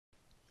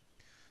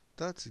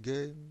start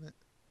game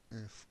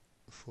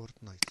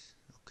Fortnite.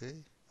 Okay,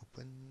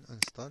 open,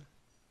 install.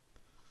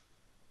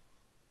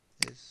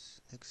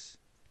 Yes, next.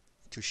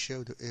 To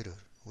show the error.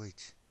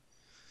 Wait.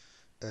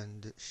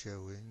 And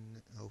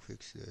showing how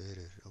fix the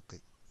error.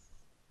 Okay.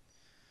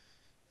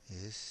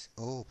 Yes.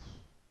 Oh,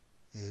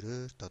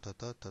 error.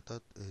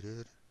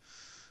 Error.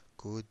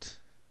 Code.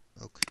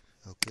 Okay.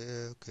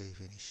 Okay.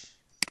 Finish.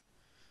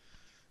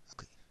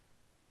 Okay.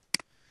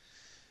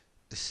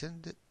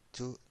 Send it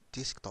to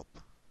desktop.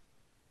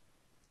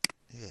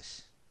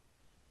 Yes.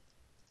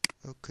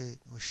 Okay.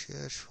 We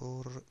search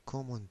for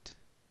command.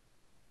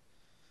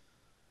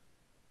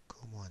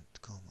 Command.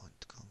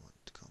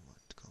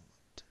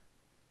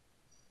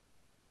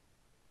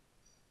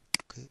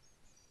 Okay.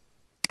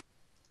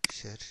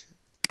 Search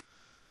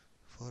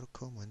for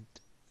command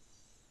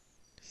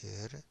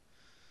here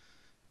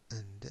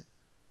and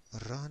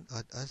run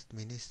at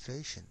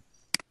administration.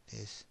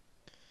 Yes.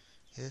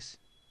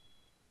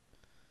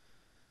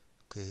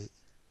 Okay,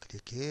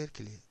 click here,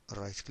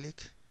 right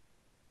click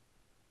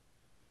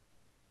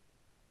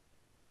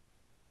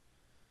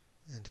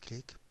and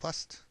click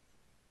paste.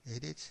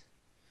 Edit,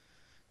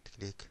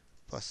 click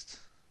paste,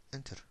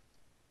 enter,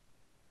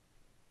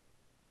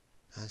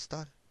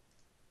 install.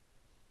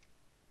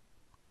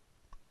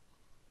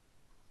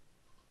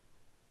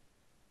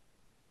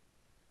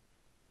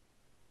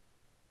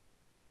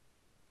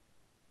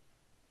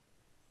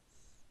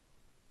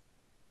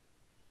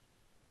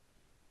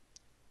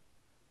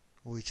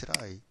 We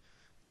try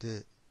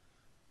the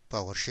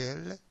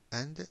PowerShell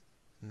and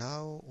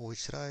now we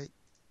try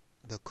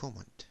the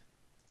command,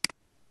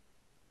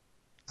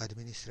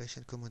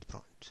 administration command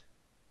prompt.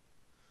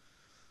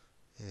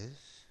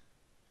 Yes.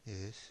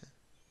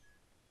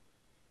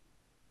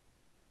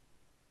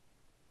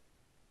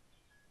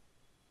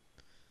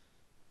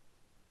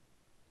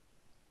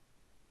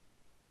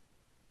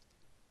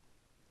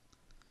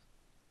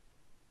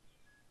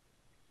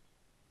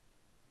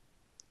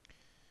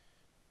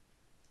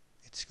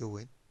 It's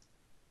going.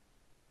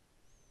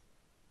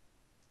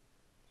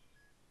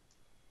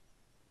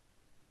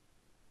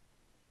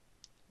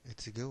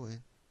 It's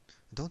going.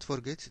 Don't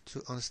forget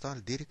to install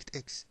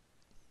DirectX.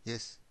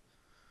 Yes.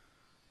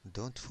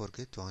 Don't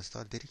forget to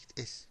install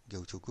DirectX.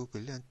 Go to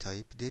Google and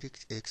type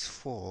DirectX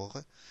for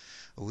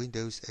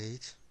Windows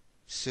 8.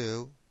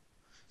 So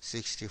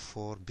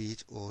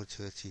 64-bit or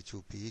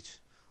 32-bit,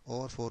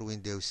 or for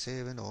Windows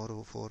 7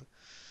 or for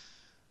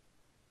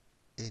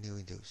any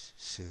Windows.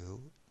 So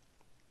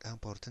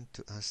important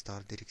to install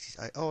DirectX.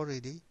 I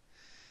already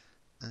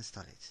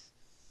installed it.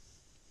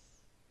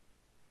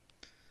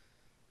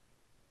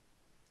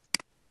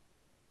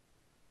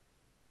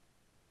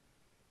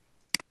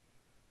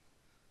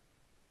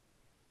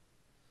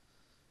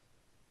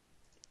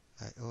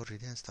 I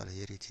already installed.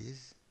 Here it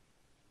is,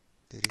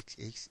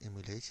 DirectX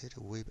emulator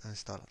web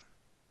installer.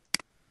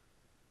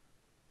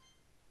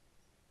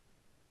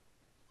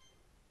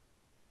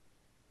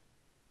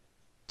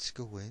 Let's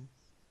go in.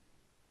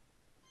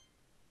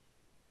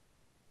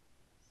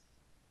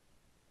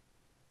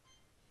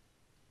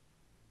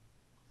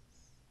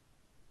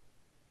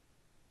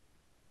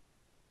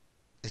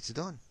 It's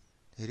done.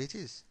 Here it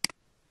is.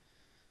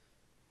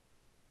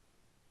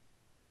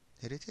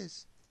 Here it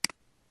is.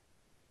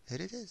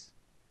 Here it is.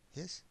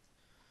 Yes.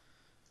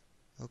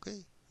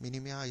 Okay.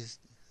 Minimize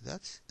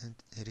that and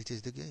here it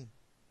is the game.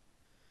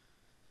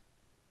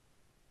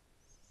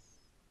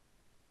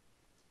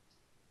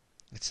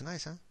 It's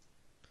nice, huh?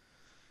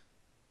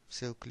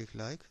 So click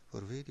like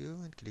for video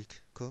and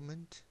click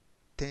comment.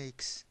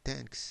 Thanks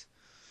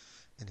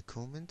and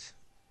comment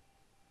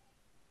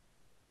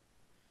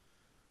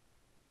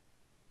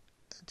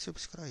and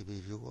subscribe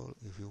if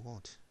you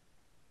want.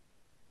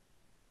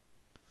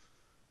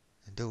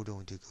 En dodo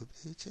natuurlijk ook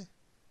beetje.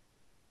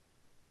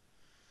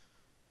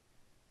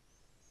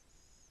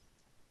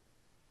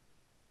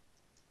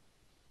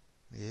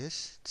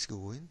 Yes, it's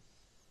going.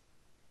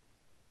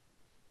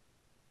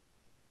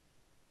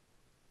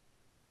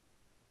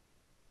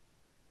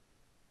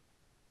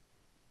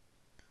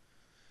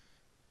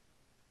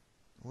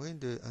 When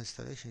the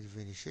installation is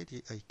finished,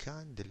 I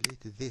can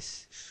delete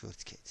this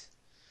shortcut.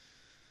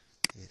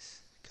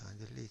 Yes, can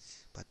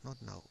delete, but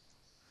not now.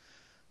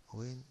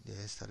 When the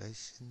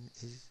installation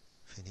is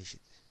finished,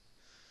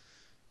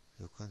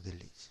 you can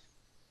delete.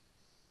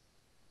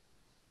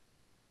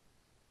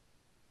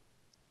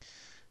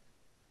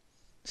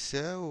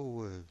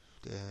 So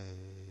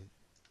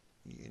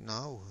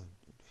now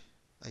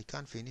I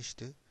can finish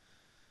the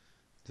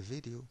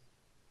video.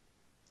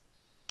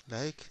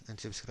 Like and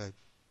subscribe.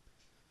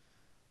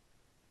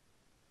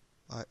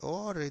 I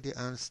already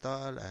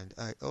install and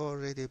I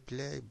already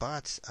play,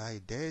 but I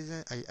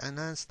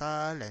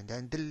uninstall and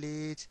then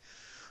delete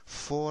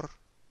for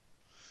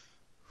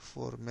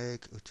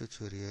make a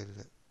tutorial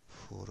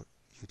for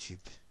YouTube.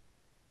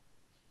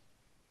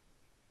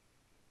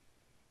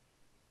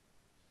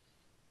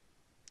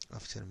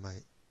 After my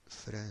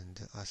friend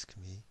asked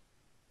me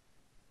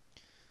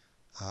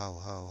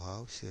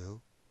how,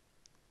 so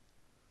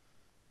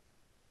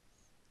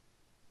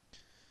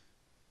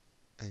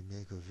I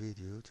make a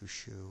video to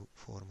show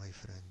for my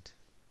friend.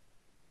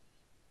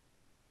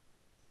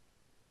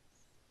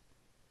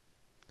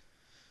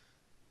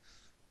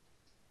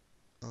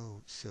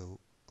 Oh, so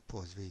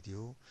pause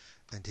video,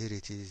 and here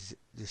it is,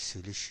 the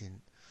solution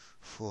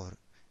for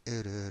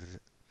error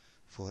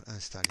for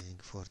installing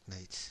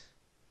Fortnite.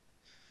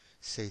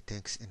 Say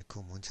thanks in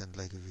comments and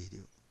like a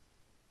video.